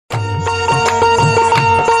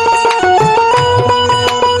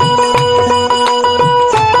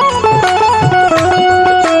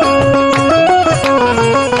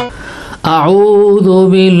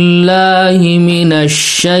باللہ من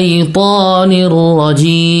الشیطان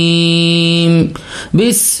الرجیم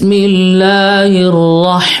بسم اللہ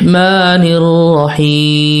الرحمن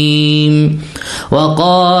الرحیم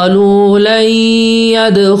وقالوا لن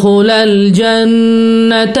يدخل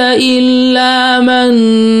الجنة إلا من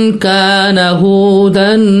كان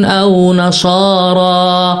هودا أو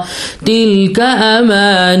نصارى تلك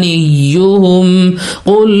أمانيهم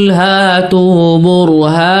قل هاتوا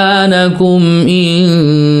برهانكم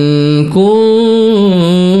إن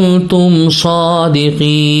كنتم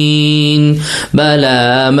صادقين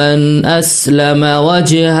بلى من أسلم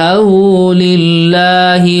وجهه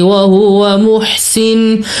لله وهو محسن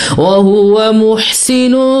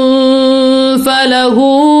فله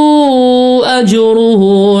أجره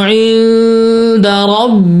عند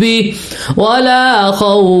ربه ولا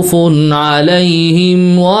خوف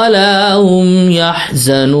عليهم ولا هم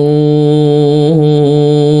يحزنون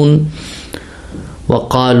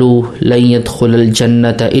وقالوا لن يدخل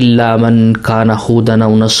الجنة إلا من كان هودا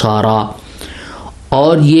أو نصارى.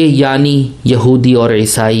 اور یہ یعنی یہودی اور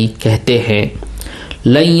عیسائی کہتے ہیں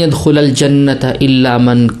لن يدخل الجنة الا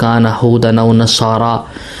من كان هودا او نصارى،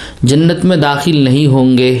 جنت میں داخل نہیں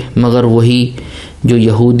ہوں گے مگر وہی جو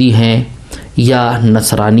یہودی ہیں یا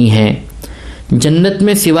نصرانی ہیں. جنت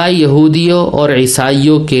میں سوائے یہودیوں اور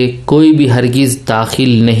عیسائیوں کے کوئی بھی ہرگز داخل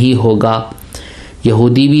نہیں ہوگا.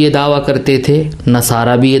 یہودی بھی یہ دعویٰ کرتے تھے،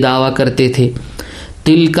 نصارہ بھی یہ دعویٰ کرتے تھے.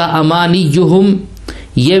 تلک امانیہم،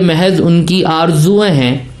 یہ محض ان کی آرزویں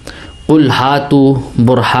ہیں. قل ہاتوا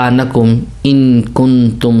برہانکم ان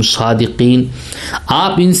کنتم صادقین،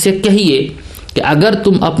 آپ ان سے کہیے کہ اگر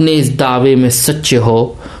تم اپنے اس دعوے میں سچے ہو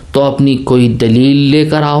تو اپنی کوئی دلیل لے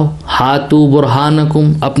کر آؤ. ہاتوا برہانکم،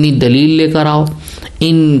 اپنی دلیل لے کر آؤ.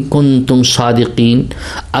 ان کنتم صادقین،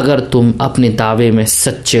 اگر تم اپنے دعوے میں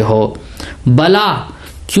سچے ہو. بلا،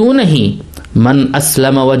 کیوں نہیں. من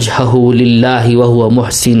اسلم وجہہ للہ وہو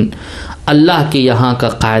محسن، اللہ کے یہاں کا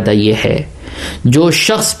قاعدہ یہ ہے جو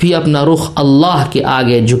شخص بھی اپنا رخ اللہ کے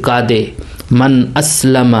آگے جھکا دے. من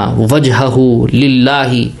اسلم وجہہ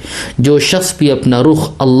للہ، جو شخص بھی اپنا رخ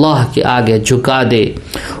اللہ کے آگے جھکا دے.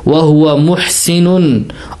 وہو محسن،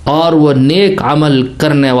 اور وہ نیک عمل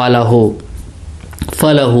کرنے والا ہو.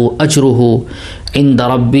 فلہ اجرہ عند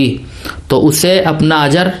ربی، تو اسے اپنا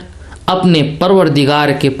اجر اپنے پروردگار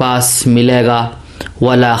کے پاس ملے گا.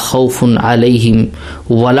 ولا خوف علیہم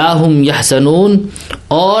ولا هم یحزنون،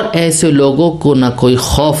 اور ایسے لوگوں کو نہ کوئی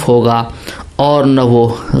خوف ہوگا اور نہ وہ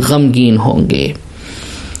غمگین ہوں گے.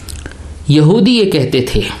 یہودی یہ کہتے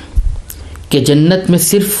تھے کہ جنت میں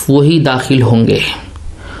صرف وہی داخل ہوں گے،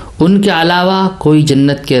 ان کے علاوہ کوئی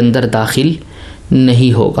جنت کے اندر داخل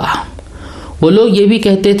نہیں ہوگا. وہ لوگ یہ بھی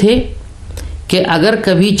کہتے تھے کہ اگر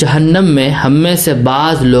کبھی جہنم میں ہم میں سے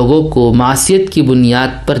بعض لوگوں کو معصیت کی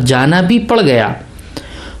بنیاد پر جانا بھی پڑ گیا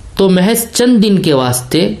تو محض چند دن کے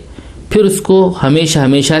واسطے پھر اس کو ہمیشہ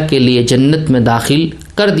ہمیشہ کے لیے جنت میں داخل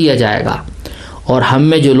کر دیا جائے گا. اور ہم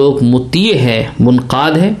میں جو لوگ مطیع ہیں،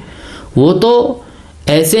 منقاد ہیں، وہ تو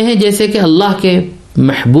ایسے ہیں جیسے کہ اللہ کے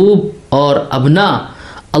محبوب اور ابناء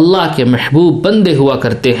اللہ کے محبوب بندے ہوا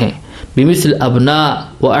کرتے ہیں. بمثل ابناء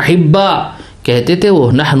و احبا کہتے تھے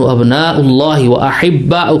وہ، نحن ابناء اللہ و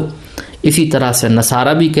احباء. اسی طرح سے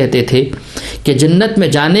نصارہ بھی کہتے تھے کہ جنت میں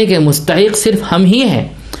جانے کے مستحق صرف ہم ہی ہیں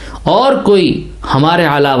اور کوئی ہمارے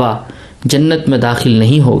علاوہ جنت میں داخل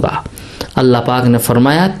نہیں ہوگا. اللہ پاک نے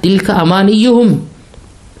فرمایا تلک امانیہم،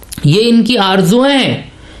 یہ ان کی آرزویں ہیں،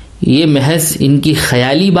 یہ محض ان کی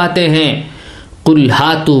خیالی باتیں ہیں. قل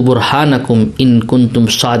ہاتوا برہانکم ان کنتم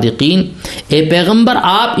صادقین، اے پیغمبر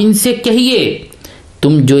آپ ان سے کہیے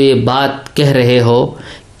تم جو یہ بات کہہ رہے ہو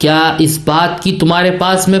کیا اس بات کی تمہارے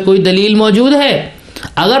پاس میں کوئی دلیل موجود ہے؟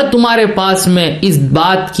 اگر تمہارے پاس میں اس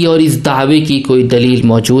بات کی اور اس دعوے کی کوئی دلیل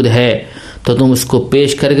موجود ہے تو تم اس کو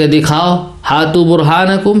پیش کر کے دکھاؤ. ہاتوا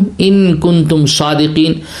برہانکم ان کنتم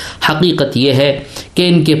صادقین. حقیقت یہ ہے کہ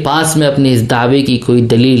ان کے پاس میں اپنے اس دعوے کی کوئی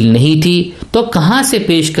دلیل نہیں تھی تو کہاں سے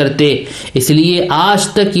پیش کرتے، اس لیے آج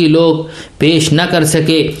تک یہ لوگ پیش نہ کر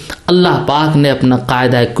سکے. اللہ پاک نے اپنا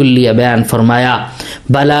قاعدہ کلیہ بیان فرمایا،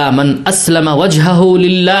 بلا من اسلم وجہہ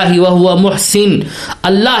للہ وہو محسن.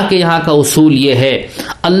 اللہ کے یہاں کا اصول یہ ہے،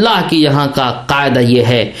 اللہ کے یہاں کا قاعدہ یہ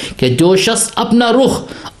ہے کہ جو شخص اپنا رخ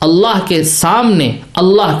اللہ کے سامنے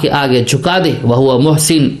اللہ کے آگے جھکا دے وہو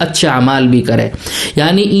محسن، اچھے اعمال بھی کرے،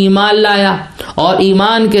 یعنی ایمان لایا اور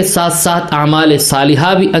ایمان کے ساتھ ساتھ اعمال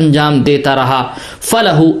صالحہ بھی انجام دیتا رہا.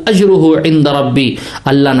 فلہ اجرہ عند ربی،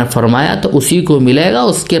 اللہ نے فرمایا تو اسی کو ملے گا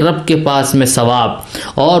اس کے رب کے پاس میں ثواب،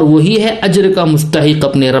 اور وہی ہے اجر کا مستحق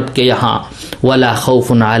اپنے رب کے یہاں. ولا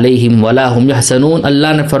خوف علیہم ولا هم یحزنون،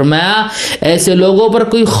 اللہ نے فرمایا ایسے لوگوں پر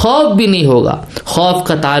کوئی خوف بھی نہیں ہوگا۔ خوف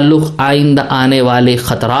کا تعلق آئندہ آنے والے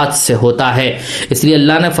خطرات سے ہوتا ہے، اس لیے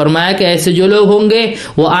اللہ نے فرمایا کہ ایسے جو لوگ ہوں گے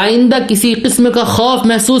وہ آئندہ کسی قسم کا خوف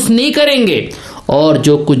محسوس نہیں کریں گے، اور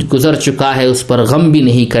جو کچھ گزر چکا ہے اس پر غم بھی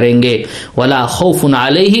نہیں کریں گے۔ ولا خوف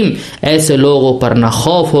علیہم، ایسے لوگوں پر نہ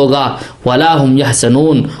خوف ہوگا، ولا هم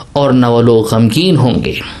یحزنون، اور نہ وہ لوگ غمگین ہوں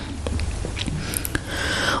گے۔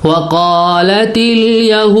 وقالت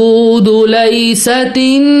اليهود ليست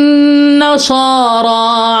النصارى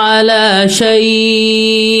على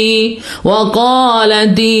شيء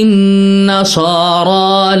وقالت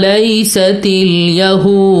النصارى ليست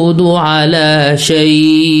اليهود على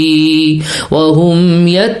شيء وهم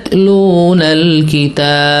يتلون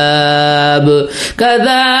الكتاب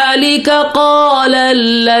كذلك قال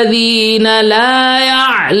الذين لا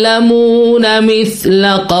يعلمون مثل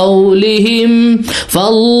قولهم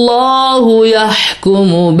فاللہ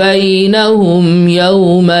یحکم بینہم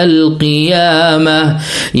یوم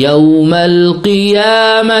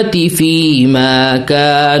القیامۃ فیما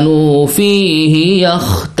کانوا فیہ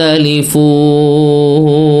یختلفون۔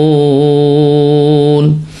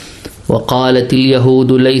 وقالت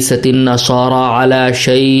الیہود لیست النصارى علی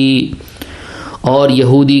شیء، اور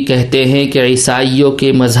یہودی کہتے ہیں کہ عیسائیوں کے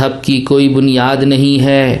مذہب کی کوئی بنیاد نہیں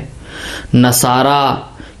ہے، نصارہ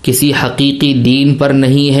کسی حقیقی دین پر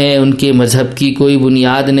نہیں ہے، ان کے مذہب کی کوئی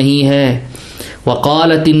بنیاد نہیں ہے۔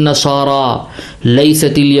 وقالت النصارى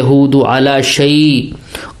لیست الیہود علی شیء،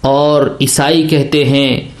 اور عیسائی کہتے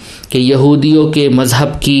ہیں کہ یہودیوں کے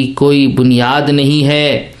مذہب کی کوئی بنیاد نہیں ہے۔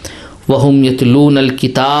 وہم یتلون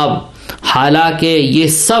الکتاب، حالانکہ یہ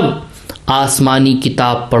سب آسمانی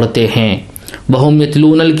کتاب پڑھتے ہیں۔ وہم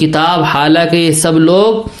یتلون الکتاب، حالانکہ یہ سب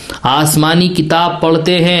لوگ آسمانی کتاب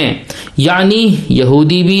پڑھتے ہیں، یعنی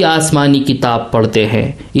یہودی بھی آسمانی کتاب پڑھتے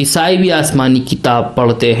ہیں، عیسائی بھی آسمانی کتاب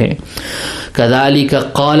پڑھتے ہیں۔ کذالک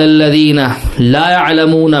قال الذین لا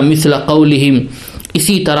يعلمون مثل قولہم،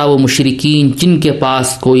 اسی طرح وہ مشرکین جن کے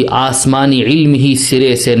پاس کوئی آسمانی علم ہی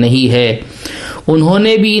سرے سے نہیں ہے، انہوں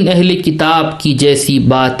نے بھی ان اہل کتاب کی جیسی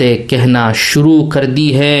باتیں کہنا شروع کر دی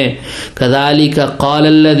ہیں۔ کذالک قال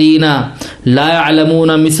الذین لا يعلمون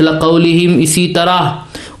مثل قولہم، اسی طرح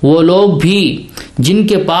وہ لوگ بھی جن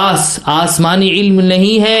کے پاس آسمانی علم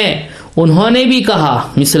نہیں ہے انہوں نے بھی کہا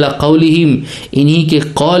مثل قولہم، انہی کے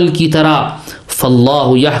قول کی طرح، فاللہ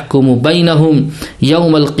یحکم بینہم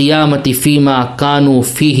یوم القیامۃ فیما کانوا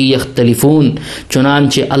فیہ یختلفون،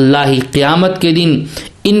 چنانچہ اللہ ہی قیامت کے دن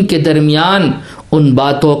ان کے درمیان ان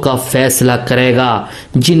باتوں کا فیصلہ کرے گا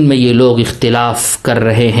جن میں یہ لوگ اختلاف کر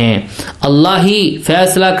رہے ہیں۔ اللہ ہی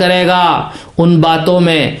فیصلہ کرے گا ان باتوں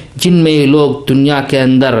میں جن میں یہ لوگ دنیا کے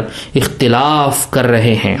اندر اختلاف کر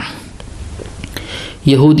رہے ہیں۔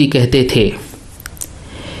 یہودی کہتے تھے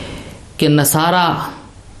کہ نصارہ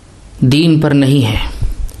دین پر نہیں ہے،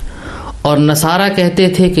 اور نصارہ کہتے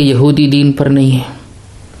تھے کہ یہودی دین پر نہیں ہے،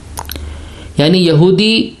 یعنی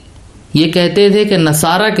یہودی یہ کہتے تھے کہ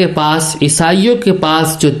نصارہ کے پاس، عیسائیوں کے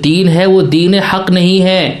پاس جو دین ہے وہ دین حق نہیں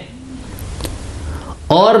ہے،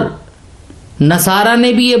 اور نصارہ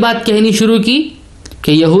نے بھی یہ بات کہنی شروع کی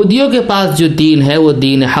کہ یہودیوں کے پاس جو دین ہے وہ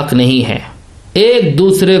دین حق نہیں ہے۔ ایک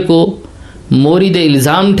دوسرے کو مورد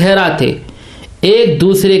الزام ٹھہراتے، ایک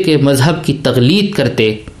دوسرے کے مذہب کی تقلید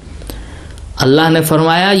کرتے۔ اللہ نے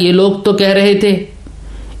فرمایا یہ لوگ تو کہہ رہے تھے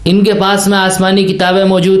ان کے پاس میں آسمانی کتابیں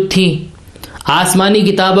موجود تھیں، آسمانی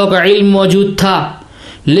کتابوں کا علم موجود تھا،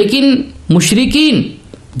 لیکن مشرکین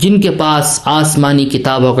جن کے پاس آسمانی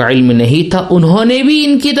کتابوں کا علم نہیں تھا انہوں نے بھی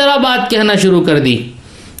ان کی طرح بات کہنا شروع کر دی۔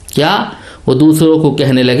 کیا؟ وہ دوسروں کو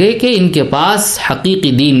کہنے لگے کہ ان کے پاس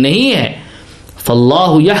حقیقی دین نہیں ہے۔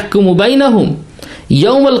 فاللہ یحکم بینہم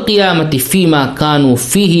یوم القیامۃ فیما کانوا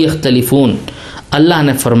فیہ یختلفون، اللہ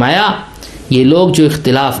نے فرمایا یہ لوگ جو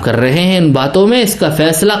اختلاف کر رہے ہیں ان باتوں میں، اس کا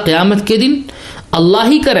فیصلہ قیامت کے دن اللہ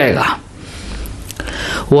ہی کرے گا۔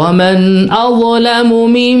 وَمَنْ أَظْلَمُ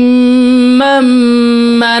مِمَّنْ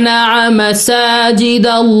مَنَعَ مَسَاجِدَ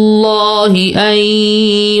اللَّهِ أَنْ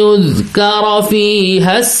يُذْكَرَ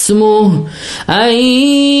فِيهَا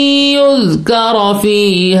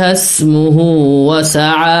اسْمُهُ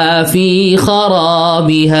وَسَعَى فِي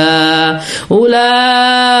خَرَابِهَا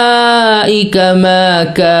أُولَئِكَ مَا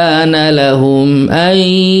كَانَ لَهُمْ أَنْ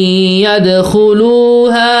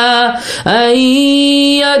يَدْخُلُوهَا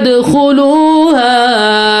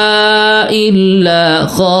إِلَّا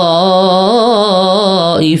خَائِفِينَ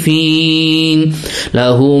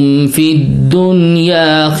لَهُمْ فِي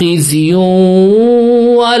الدُّنْيَا خِزْيٌ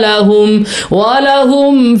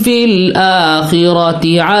وَلَهُمْ فِي الْآخِرَةِ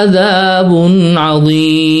عَذَابٌ عَظِيمٌ۔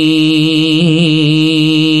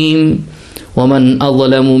 وَمَنْ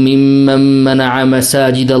أَظْلَمُ مِمَّنْ مَنَعَ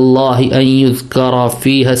مَسَاجِدَ اللَّهِ أَنْ يُذْكَرَ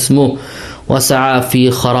فِيهَا اسْمُهُ وسعى في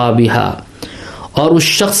خرابها، اور اس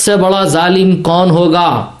شخص سے بڑا ظالم کون ہوگا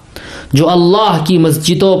جو اللہ کی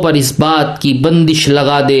مسجدوں پر اس بات کی بندش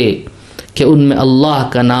لگا دے کہ ان میں اللہ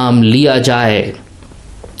کا نام لیا جائے،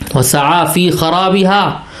 وسعى في خرابها،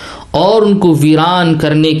 اور ان کو ویران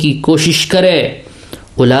کرنے کی کوشش کرے،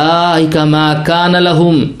 اولئک ما کان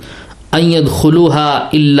لهم ان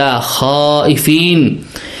يدخلوها الا خائفین،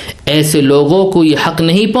 ایسے لوگوں کو یہ حق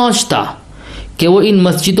نہیں پہنچتا کہ وہ ان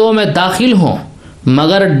مسجدوں میں داخل ہوں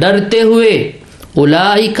مگر ڈرتے ہوئے،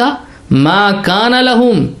 اولئک ما کان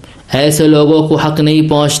لهم، ایسے لوگوں کو حق نہیں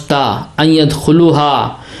پہنچتا ان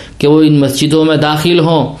يدخلوها کہ وہ ان مسجدوں میں داخل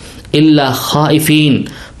ہوں الا خائفین،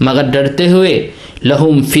 مگر ڈرتے ہوئے،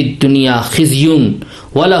 لہم فی الدنیا خزی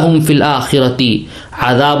ولہم فی الآخرۃ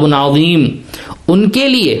عذاب عظیم، ان کے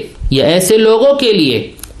لیے یا ایسے لوگوں کے لیے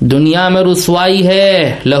دنیا میں رسوائی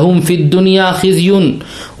ہے، لہم فی الدنیا خزی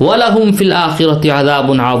ولہم فی الآخرۃ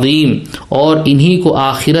عذاب عظیم، اور انہی کو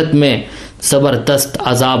آخرت میں زبردست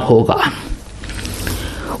عذاب ہوگا۔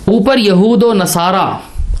 اوپر یہود و نصارہ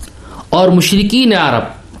اور مشرکین عرب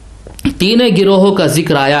تینوں گروہوں کا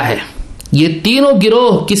ذکر آیا ہے۔ یہ تینوں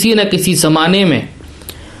گروہ کسی نہ کسی زمانے میں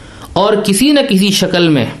اور کسی نہ کسی شکل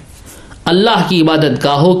میں اللہ کی عبادت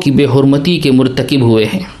گاہوں کی بے حرمتی کے مرتکب ہوئے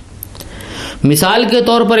ہیں۔ مثال کے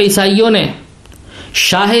طور پر عیسائیوں نے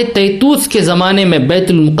شاہ تیتوس کے زمانے میں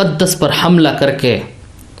بیت المقدس پر حملہ کر کے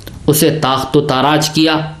اسے تاخت و تاراج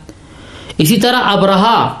کیا۔ اسی طرح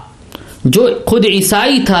ابرہا جو خود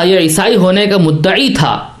عیسائی تھا یا عیسائی ہونے کا مدعی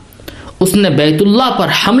تھا، اس نے بیت اللہ پر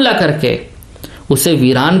حملہ کر کے اسے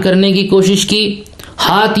ویران کرنے کی کوشش کی،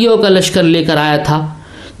 ہاتھیوں کا لشکر لے کر آیا تھا،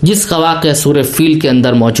 جس کا واقعہ سورہ فیل کے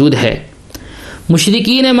اندر موجود ہے۔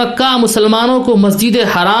 مشرکین مکہ مسلمانوں کو مسجد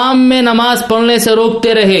حرام میں نماز پڑھنے سے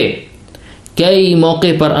روکتے رہے، کئی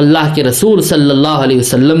موقع پر اللہ کے رسول صلی اللہ علیہ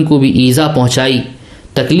وسلم کو بھی ایذا پہنچائی،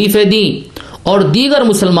 تکلیفیں دیں، اور دیگر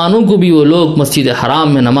مسلمانوں کو بھی وہ لوگ مسجد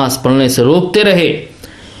حرام میں نماز پڑھنے سے روکتے رہے۔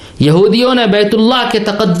 یہودیوں نے بیت اللہ کے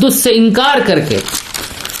تقدس سے انکار کر کے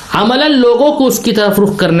عملاً لوگوں کو اس کی طرف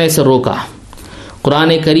رخ کرنے سے روکا۔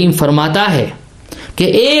 قرآن کریم فرماتا ہے کہ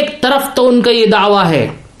ایک طرف تو ان کا یہ دعویٰ ہے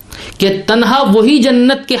کہ تنہا وہی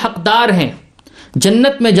جنت کے حقدار ہیں،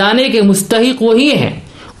 جنت میں جانے کے مستحق وہی ہیں،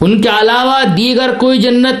 ان کے علاوہ دیگر کوئی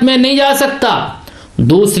جنت میں نہیں جا سکتا،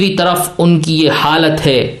 دوسری طرف ان کی یہ حالت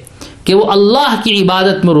ہے کہ وہ اللہ کی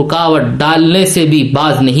عبادت میں رکاوٹ ڈالنے سے بھی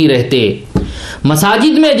باز نہیں رہتے۔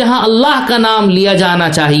 مساجد میں جہاں اللہ کا نام لیا جانا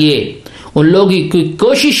چاہیے، ان لوگوں کی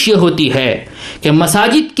کوشش یہ ہوتی ہے کہ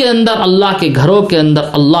مساجد کے اندر، اللہ کے گھروں کے اندر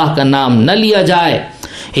اللہ کا نام نہ لیا جائے،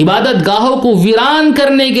 عبادت گاہوں کو ویران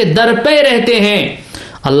کرنے کے در پہ رہتے ہیں۔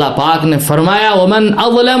 اللہ پاک نے فرمایا وَمَنْ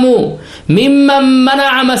أَظْلَمُ مِمَّنْ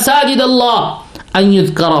مَنَعَ مَسَاجِدَ اللَّهِ أَنْ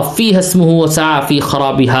يُذْكَرَ فِيهَا اسْمُهُ وَسَعَى فِي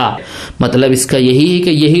خَرَابِهَا، مطلب اس کا یہی ہے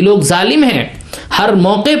کہ یہی لوگ ظالم ہیں، ہر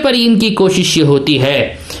موقع پر ان کی کوشش یہ ہوتی ہے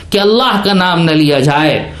کہ اللہ کا نام نہ لیا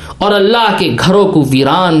جائے اور اللہ کے گھروں کو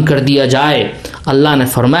ویران کر دیا جائے۔ اللہ نے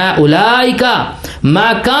فرمایا اولئک ما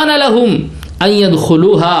کان لهم ان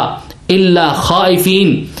يدخلوها الا خائفین،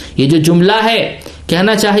 یہ جو جملہ ہے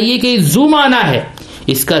کہنا چاہیے کہ ذو معنی ہے،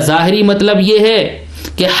 اس کا ظاہری مطلب یہ ہے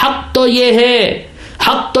کہ حق تو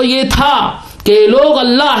یہ تھا کہ لوگ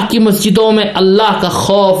اللہ کی مسجدوں میں اللہ کا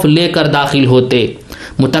خوف لے کر داخل ہوتے،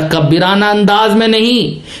 متکبرانہ انداز میں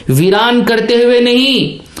نہیں، ویران کرتے ہوئے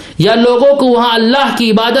نہیں، یا لوگوں کو وہاں اللہ کی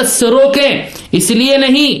عبادت سے روکیں اس لیے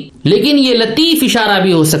نہیں، لیکن یہ لطیف اشارہ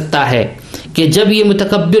بھی ہو سکتا ہے کہ جب یہ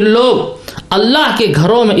متکبر لوگ اللہ کے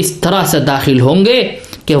گھروں میں اس طرح سے داخل ہوں گے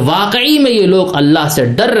کہ واقعی میں یہ لوگ اللہ سے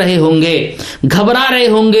ڈر رہے ہوں گے، گھبرا رہے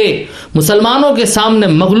ہوں گے، مسلمانوں کے سامنے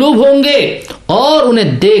مغلوب ہوں گے، اور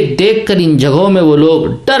انہیں دیکھ دیکھ کر ان جگہوں میں وہ لوگ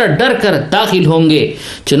ڈر ڈر کر داخل ہوں گے۔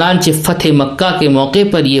 چنانچہ فتح مکہ کے موقع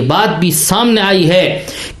پر یہ بات بھی سامنے آئی ہے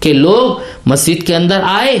کہ لوگ مسجد کے اندر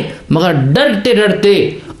آئے مگر ڈرتے ڈرتے،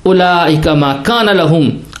 اولئک ما کان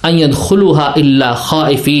لهم ان يدخلوها الا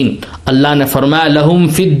خائفین، اللہ نے فرمایا لہم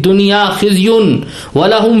فی الدنیا خزی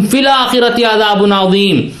ولہم فی الآخرۃ عذاب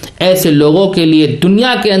عظیم، ایسے لوگوں کے لیے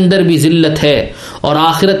دنیا کے اندر بھی ذلت ہے اور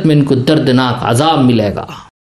آخرت میں ان کو دردناک عذاب ملے گا۔